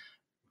course.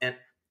 Right?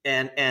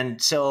 And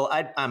so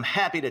I'm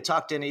happy to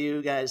talk to any of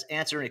you guys,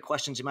 answer any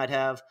questions you might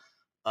have.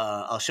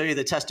 I'll show you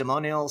the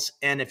testimonials.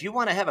 And if you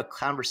want to have a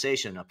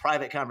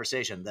private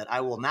conversation that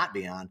I will not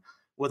be on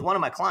with one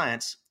of my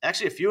clients,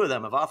 actually a few of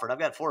them have offered, I've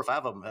got 4 or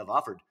 5 of them have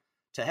offered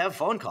to have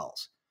phone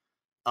calls.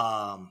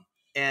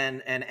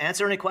 And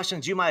answer any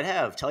questions you might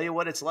have, tell you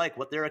what it's like,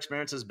 what their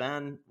experience has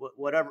been,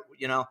 whatever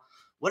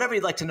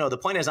you'd like to know. The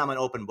point is I'm an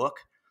open book.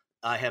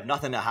 I have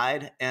nothing to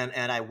hide.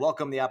 And I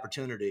welcome the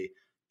opportunity,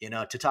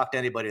 to talk to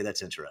anybody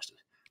that's interested.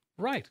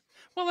 Right.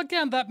 Well,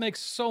 again, that makes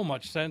so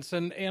much sense.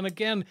 And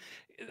again,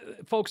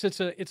 folks, it's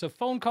a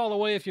phone call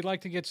away. If you'd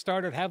like to get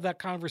started, have that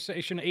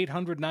conversation,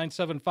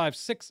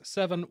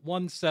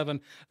 800-975-6717.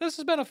 This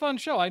has been a fun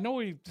show. I know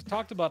we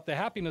talked about the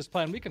happiness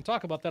plan. We can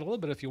talk about that a little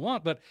bit if you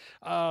want, but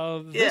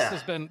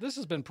this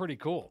has been pretty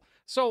cool.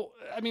 So,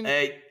 I mean,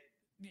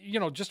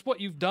 just what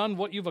you've done,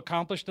 what you've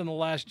accomplished in the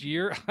last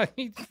year. I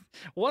mean,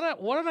 what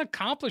an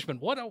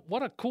accomplishment. What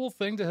a cool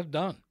thing to have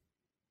done.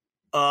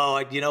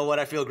 Oh, you know what?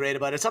 I feel great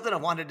about it. It's something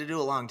I've wanted to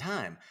do a long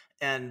time.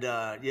 And,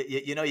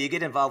 you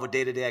get involved with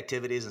day-to-day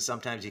activities, and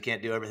sometimes you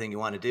can't do everything you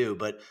want to do.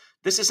 But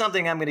this is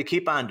something I'm going to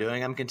keep on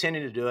doing. I'm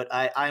continuing to do it.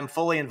 I'm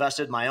fully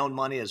invested my own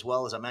money as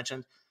well, as I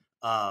mentioned,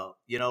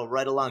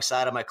 right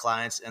alongside of my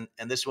clients. And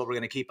this is what we're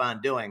going to keep on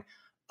doing.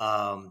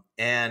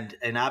 And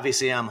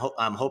obviously, I'm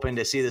hoping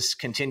to see this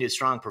continued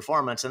strong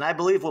performance. And I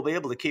believe we'll be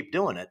able to keep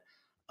doing it.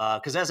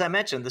 Because as I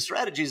mentioned, the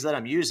strategies that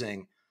I'm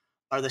using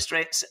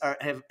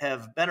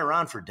have been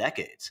around for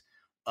decades.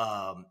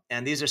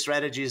 And these are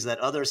strategies that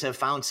others have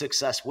found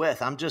success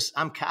with. I'm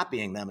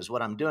copying them is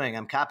what I'm doing.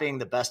 I'm copying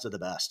the best of the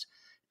best.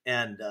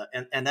 And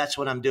that's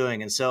what I'm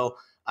doing. And so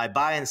I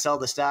buy and sell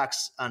the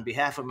stocks on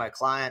behalf of my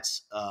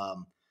clients.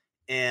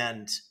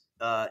 And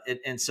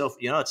so,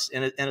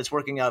 it's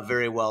working out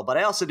very well, but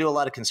I also do a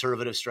lot of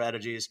conservative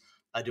strategies.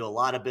 I do a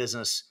lot of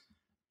business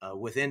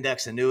with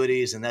index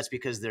annuities, and that's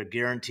because they're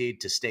guaranteed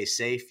to stay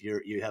safe.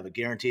 You have a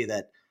guarantee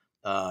that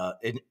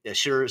it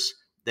assures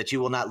that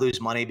you will not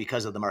lose money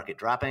because of the market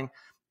dropping.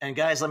 And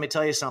guys, let me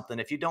tell you something.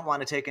 If you don't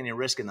want to take any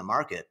risk in the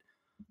market,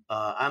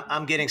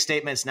 I'm getting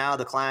statements now.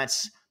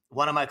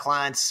 One of my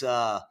clients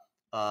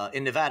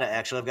in Nevada,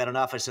 actually, I've got an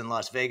office in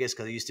Las Vegas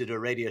because I used to do a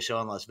radio show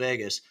in Las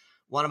Vegas.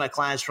 one of my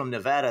clients from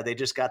Nevada, they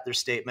just got their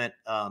statement.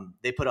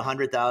 They put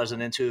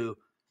 100,000 into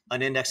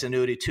an index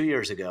annuity 2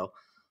 years ago.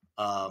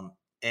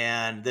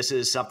 And this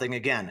is something,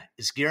 again,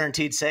 it's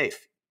guaranteed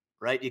safe,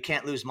 right? You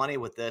can't lose money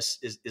with this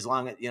as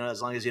long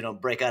as you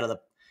don't break out of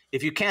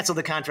if you cancel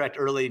the contract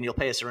early and you'll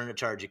pay a surrender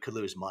charge, you could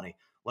lose money.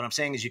 What I'm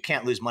saying is you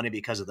can't lose money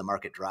because of the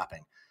market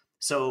dropping.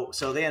 So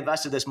they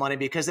invested this money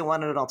because they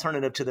wanted an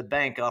alternative to the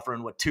bank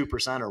offering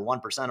 2% or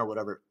 1% or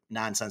whatever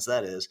nonsense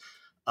that is.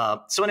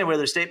 So anyway,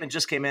 their statement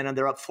just came in and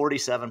they're up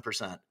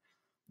 47%.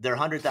 Their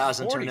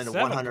 100,000 turned into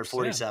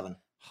 147.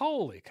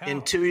 Holy cow!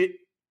 In 2 years,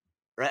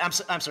 right?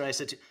 I'm sorry. I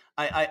said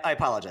I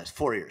apologize.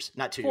 4 years,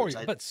 not 2 years.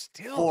 But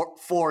still,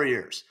 4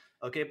 years.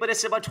 Okay, but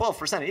it's about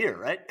 12% a year,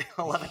 right?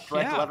 11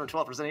 or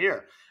 12% a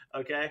year.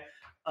 Okay,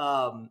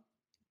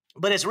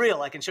 but it's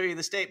real. I can show you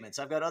the statements.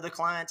 I've got other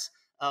clients.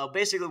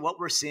 Basically, what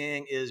we're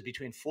seeing is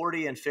between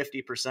 40 and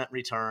 50%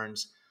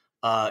 returns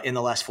in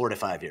the last 4 to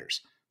 5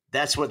 years.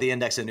 That's what the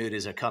index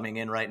annuities are coming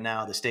in right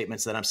now. The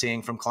statements that I'm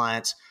seeing from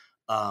clients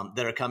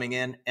that are coming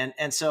in,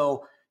 and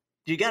so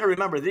you got to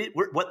remember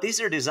what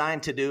these are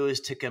designed to do is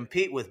to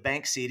compete with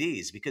bank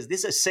CDs because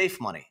this is safe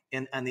money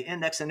in the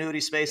index annuity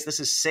space. This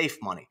is safe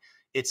money.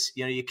 It's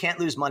you can't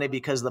lose money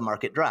because the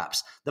market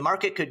drops. The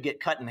market could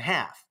get cut in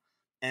half,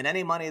 and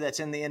any money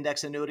that's in the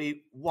index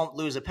annuity won't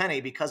lose a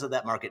penny because of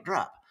that market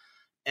drop.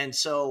 And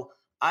so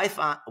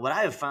what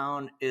I have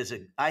found is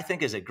I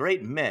think is a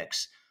great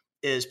mix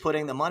is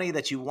putting the money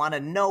that you want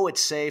to know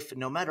it's safe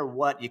no matter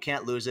what, you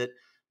can't lose it.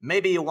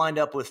 Maybe you wind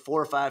up with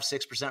 4 or 5,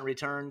 6%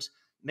 returns.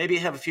 Maybe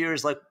you have a few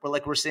years like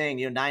we're seeing,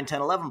 9,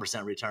 10,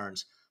 11%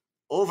 returns.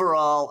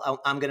 Overall,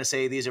 I'm going to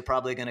say these are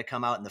probably going to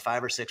come out in the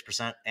 5 or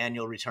 6%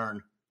 annual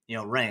return,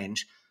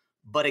 range.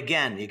 But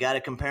again, you got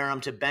to compare them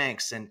to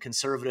banks and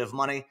conservative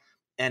money.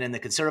 And in the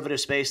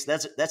conservative space,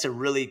 that's a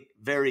really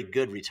very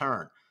good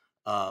return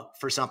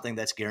for something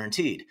that's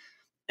guaranteed.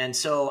 And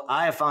so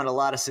I have found a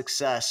lot of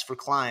success for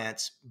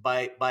clients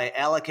by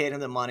allocating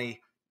the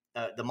money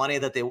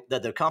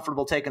that they're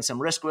comfortable taking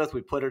some risk with.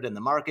 We put it in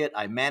the market.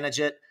 I manage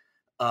it.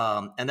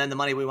 And then the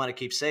money we want to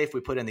keep safe, we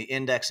put in the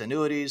index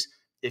annuities.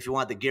 If you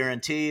want the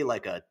guarantee,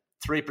 like a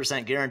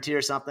 3% guarantee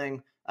or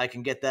something, I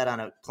can get that on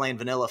a plain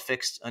vanilla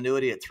fixed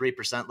annuity at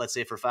 3%, let's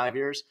say for 5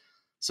 years.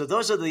 So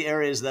those are the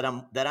areas that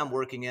I'm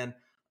working in.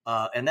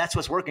 And that's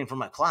what's working for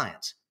my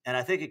clients. And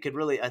I think it could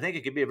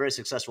be a very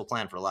successful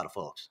plan for a lot of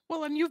folks.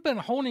 Well, and you've been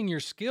honing your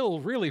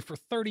skill really for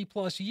 30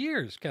 plus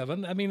years,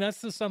 Kevin. I mean,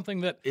 that's just something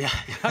that,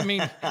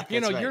 right.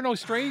 You're no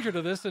stranger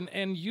to this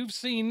and you've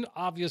seen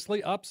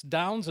obviously ups,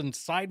 downs, and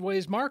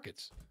sideways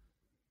markets.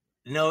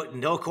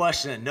 No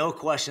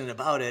question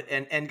about it.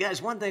 And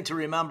guys, one thing to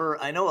remember,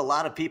 I know a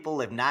lot of people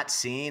have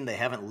they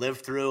haven't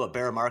lived through a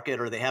bear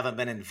market or they haven't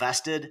been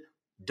invested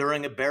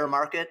during a bear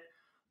market.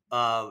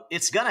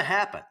 It's going to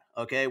happen.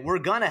 Okay. We're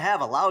going to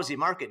have a lousy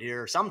market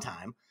here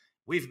sometime.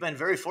 We've been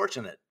very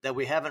fortunate that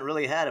we haven't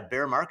really had a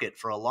bear market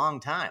for a long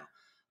time.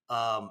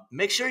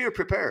 Make sure you're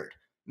prepared.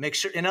 Make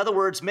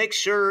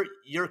sure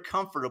you're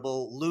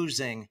comfortable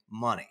losing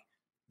money.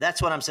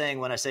 That's what I'm saying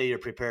when I say you're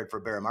prepared for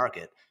a bear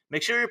market.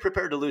 Make sure you're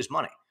prepared to lose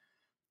money.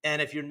 And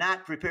if you're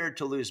not prepared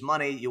to lose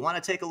money, you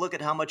want to take a look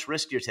at how much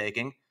risk you're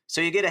taking so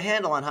you get a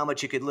handle on how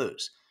much you could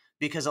lose.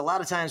 Because a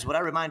lot of times what I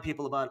remind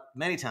people about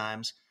many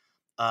times,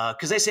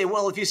 because they say,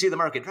 well, if you see the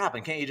market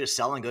dropping, can't you just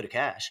sell and go to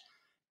cash?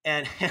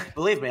 And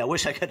believe me, I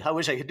wish I could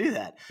do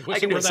that. I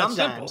can do it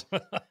sometimes. I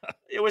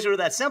wish it were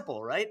that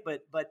simple, right?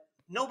 But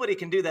nobody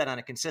can do that on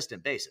a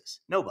consistent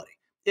basis. Nobody.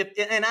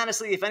 And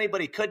honestly, if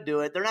anybody could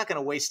do it, they're not going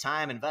to waste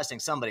time investing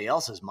somebody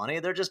else's money.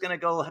 They're just going to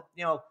go,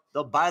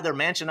 they'll buy their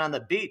mansion on the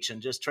beach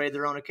and just trade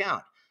their own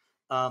account.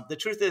 The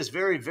truth is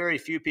very, very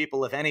few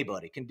people, if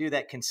anybody, can do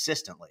that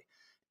consistently.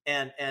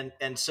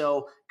 And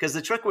so, because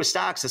the trick with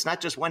stocks, it's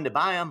not just when to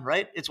buy them,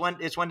 right? It's when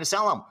to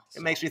sell them.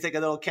 It makes me think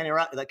of the old Kenny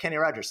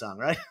Rogers song,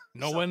 right?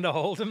 When to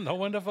hold them, know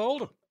when to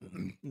fold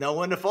them. Know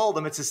when to fold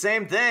them. It's the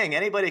same thing.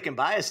 Anybody can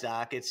buy a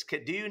stock.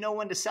 Do you know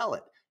when to sell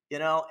it?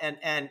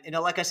 And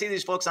like I see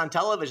these folks on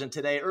television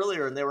today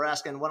earlier, and they were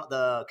asking,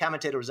 the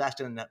commentator was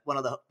asking one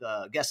of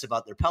the guests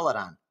about their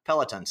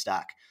Peloton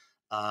stock.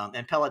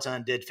 And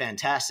Peloton did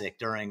fantastic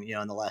during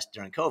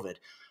COVID.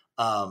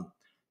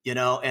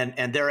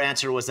 And their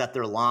answer was that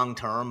they're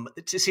long-term.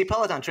 To see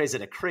Peloton trades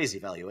at a crazy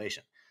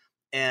valuation.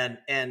 But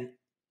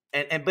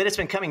it's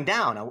been coming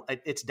down.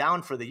 It's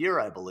down for the year,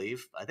 I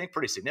believe, I think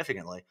pretty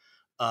significantly.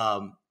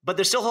 But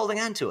they're still holding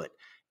on to it.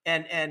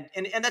 And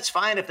that's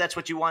fine if that's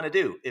what you want to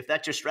do. If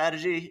that's your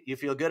strategy, you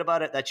feel good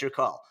about it, that's your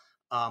call.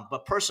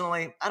 But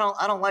personally, I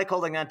don't like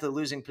holding on to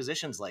losing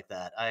positions like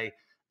that.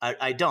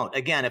 I don't.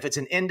 Again, if it's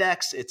an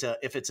index,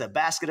 if it's a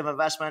basket of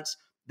investments,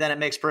 then it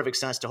makes perfect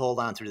sense to hold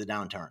on through the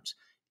downturns.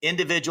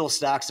 Individual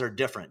stocks are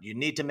different. You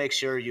need to make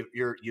sure you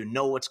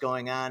know what's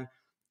going on.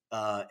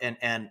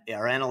 And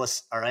our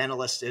analyst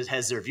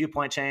has their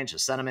viewpoint changed, a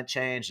sentiment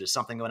changed, there's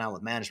something going on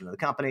with management of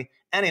the company.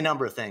 Any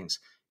number of things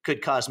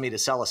could cause me to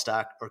sell a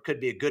stock or could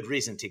be a good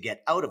reason to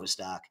get out of a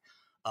stock.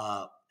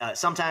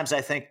 Sometimes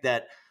I think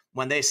that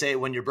when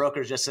your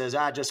broker just says,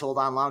 just hold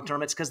on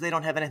long-term, it's because they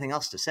don't have anything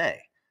else to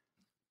say.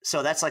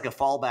 So that's like a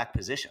fallback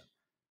position.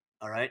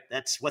 All right.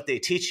 That's what they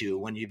teach you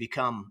when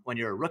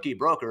you're a rookie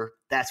broker.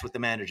 That's what the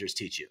managers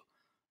teach you.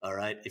 All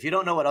right. If you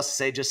don't know what else to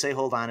say, just say,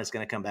 hold on. It's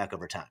going to come back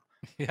over time.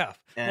 Yeah.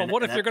 Well,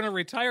 what if you're going to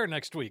retire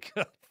next week?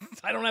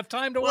 I don't have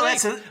time to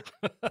wait.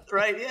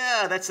 Right.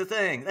 Yeah, that's the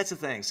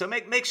thing. So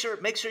make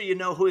sure you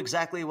know who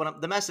exactly.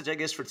 The message, I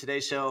guess, for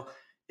today's show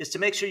is to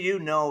make sure you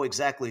know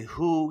exactly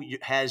who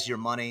has your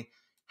money,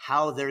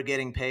 how they're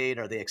getting paid.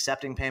 Are they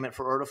accepting payment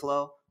for order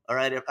flow? All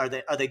right.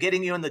 Are they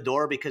getting you in the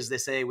door because they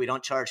say we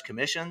don't charge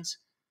commissions?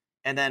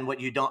 And then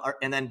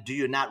do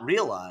you not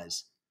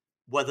realize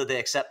whether they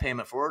accept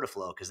payment for order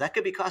flow? Because that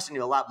could be costing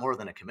you a lot more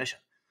than a commission.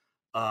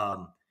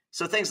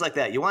 So things like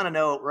that. You want to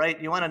know,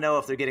 right? You want to know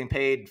if they're getting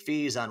paid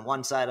fees on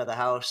one side of the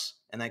house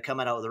and then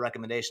coming out with a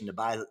recommendation to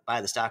buy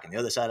the stock on the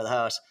other side of the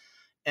house.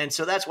 And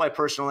so that's why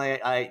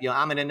personally,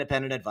 I'm an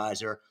independent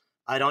advisor.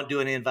 I don't do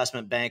any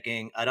investment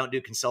banking. I don't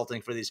do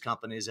consulting for these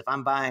companies. If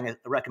I'm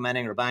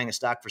recommending or buying a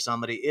stock for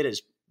somebody, it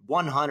is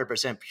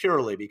 100%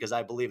 purely because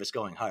I believe it's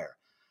going higher,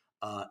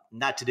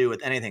 not to do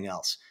with anything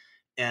else.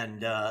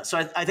 And so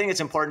I think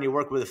it's important you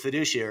work with a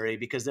fiduciary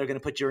because they're going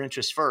to put your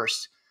interests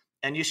first.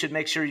 And you should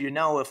make sure you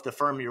know if the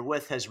firm you're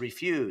with has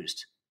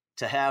refused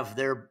to have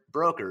their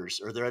brokers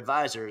or their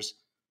advisors,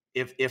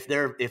 if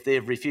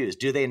they've refused,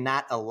 do they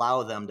not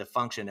allow them to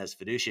function as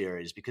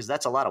fiduciaries? Because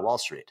that's a lot of Wall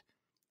Street.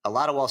 A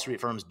lot of Wall Street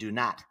firms do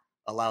not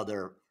allow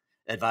their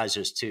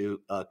advisors to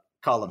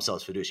call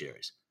themselves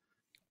fiduciaries.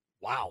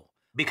 Wow.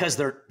 Because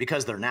they're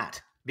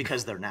not.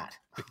 Because they're not.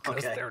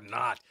 They're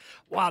not.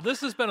 Wow,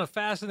 this has been a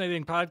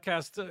fascinating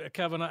podcast,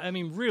 Kevin. I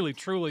mean, really,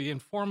 truly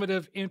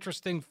informative,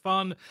 interesting,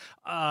 fun,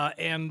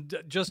 and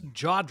just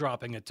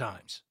jaw-dropping at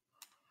times.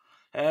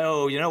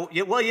 Oh, you know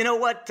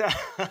what?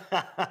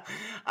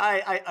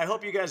 I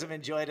hope you guys have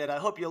enjoyed it. I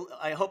hope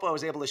I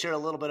was able to share a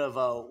little bit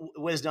of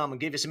wisdom and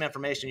give you some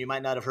information you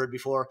might not have heard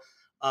before.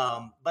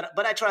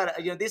 But I try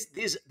to,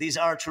 these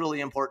are truly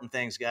important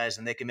things, guys,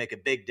 and they can make a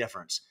big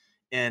difference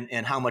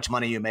in how much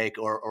money you make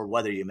or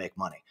whether you make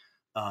money.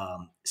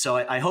 So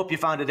I hope you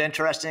found it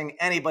interesting.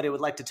 Anybody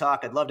would like to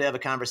talk, I'd love to have a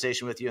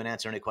conversation with you and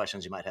answer any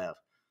questions you might have.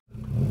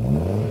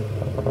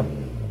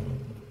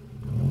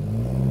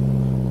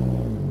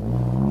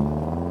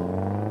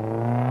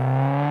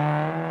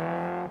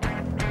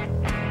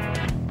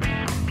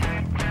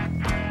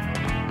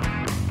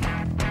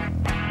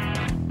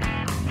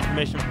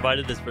 Information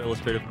provided is for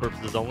illustrative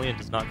purposes only and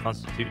does not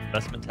constitute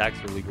investment, tax,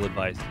 or legal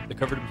advice. The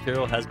covered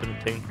material has been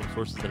obtained from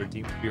sources that are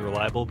deemed to be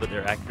reliable, but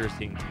their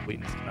accuracy and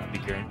completeness cannot be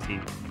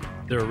guaranteed.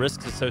 There are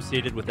risks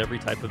associated with every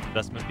type of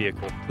investment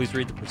vehicle. Please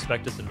read the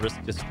prospectus and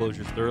risk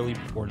disclosures thoroughly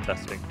before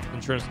investing.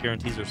 Insurance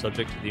guarantees are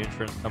subject to the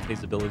insurance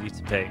company's ability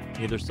to pay.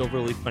 Neither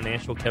Silverleaf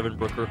Financial, Kevin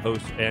Brooker,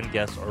 hosts, and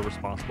guests are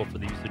responsible for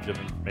the usage of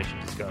information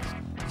discussed.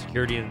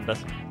 Security and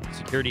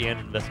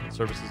investment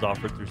services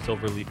offered through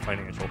Silverleaf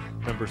Financial,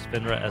 members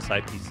FINRA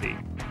SIPC.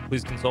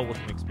 Please consult with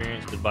an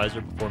experienced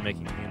advisor before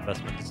making any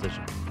investment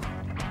decision.